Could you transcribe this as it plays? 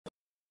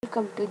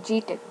welcome to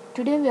GTech.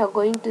 Today we are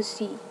going to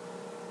see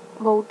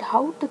about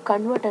how to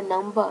convert a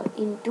number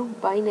into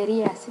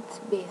binary as its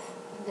base.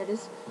 That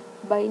is,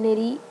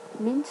 binary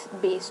means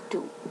base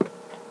 2.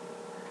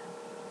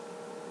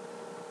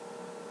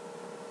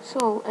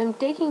 So I am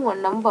taking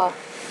one number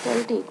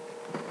 13.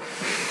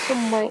 So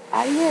my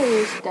idea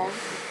is that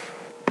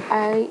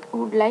I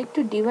would like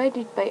to divide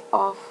it by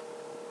half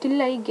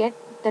till I get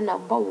the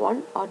number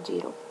 1 or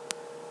 0.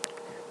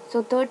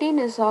 So 13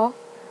 is half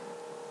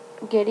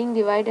getting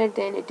divided,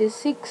 then it is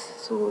 6,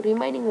 so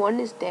remaining 1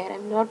 is there.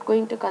 I'm not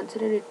going to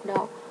consider it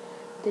now.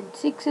 Then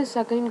 6 is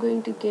again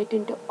going to get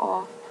into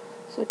half,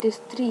 so it is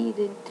 3.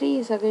 Then 3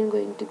 is again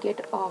going to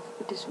get half,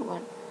 it is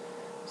 1.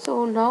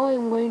 So now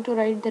I'm going to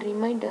write the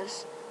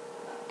remainders.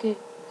 Okay,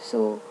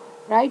 so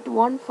write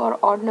 1 for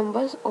odd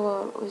numbers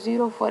or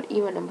 0 for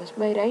even numbers.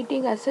 By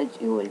writing as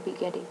such you will be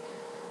getting.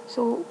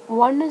 So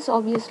 1 is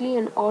obviously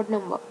an odd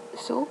number,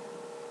 so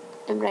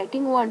I'm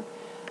writing 1.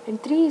 And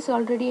 3 is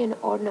already an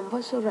odd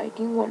number, so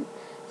writing 1.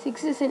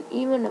 6 is an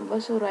even number,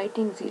 so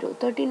writing 0.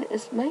 13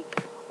 is my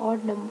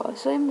odd number,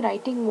 so I am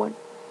writing 1.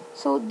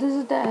 So this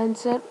is the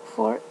answer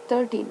for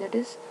 13. That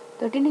is,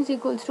 13 is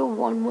equals to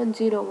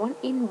 1101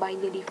 in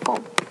binary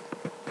form.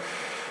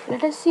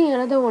 Let us see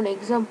another one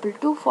example,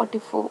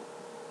 244.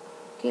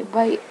 Okay,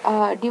 by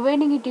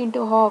dividing it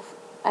into half,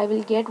 I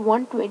will get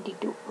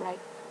 122, right?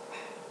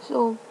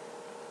 So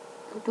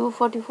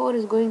 244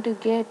 is going to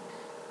get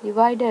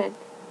divided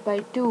by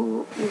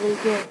 2, you will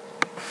get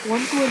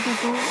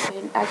 122,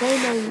 and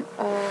again I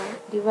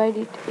divide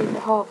it in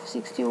half,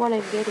 61 I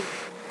am getting,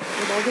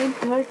 and again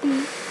 30,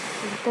 and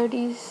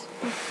 30 is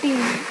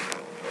 15,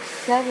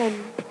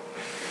 7,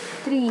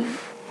 3,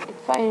 and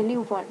finally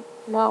 1.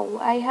 Now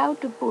I have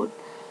to put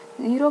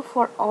 0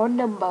 for odd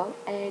number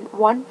and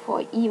 1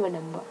 for even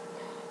number.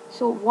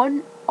 So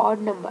 1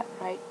 odd number,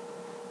 right?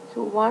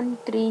 So 1,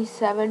 3,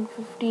 7,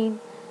 15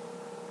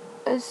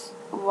 is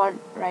 1,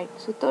 right?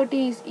 So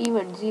 30 is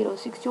even, 0,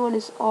 61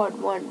 is odd,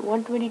 1,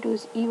 122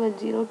 is even,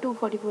 0,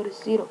 244 is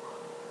 0.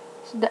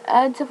 So the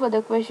answer for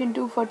the question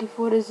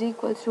 244 is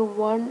equals to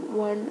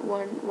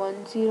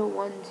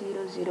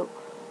 11110100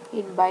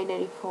 in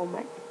binary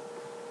format,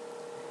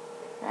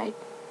 right?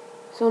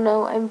 So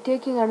now I'm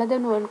taking another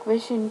one,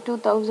 question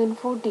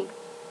 2014.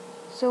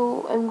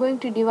 So I'm going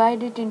to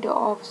divide it into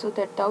half, so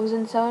that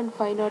 1007,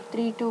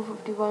 503,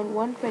 251,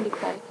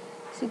 125,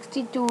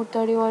 62,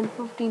 31,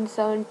 15,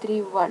 7,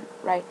 3, 1,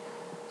 right?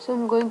 So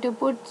I'm going to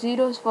put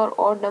zeros for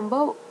odd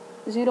number,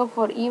 0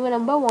 for even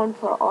number, 1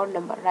 for odd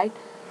number, right?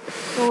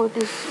 So it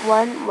is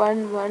 1,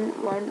 1,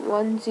 1, 1,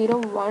 1, 0,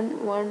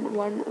 1, 1,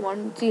 1,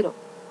 1, 0,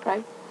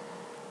 right?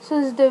 So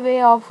this is the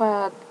way of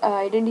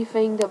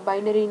identifying the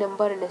binary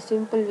number in a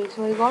simple way.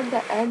 So I got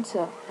the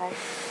answer, right?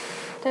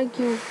 Thank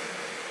you.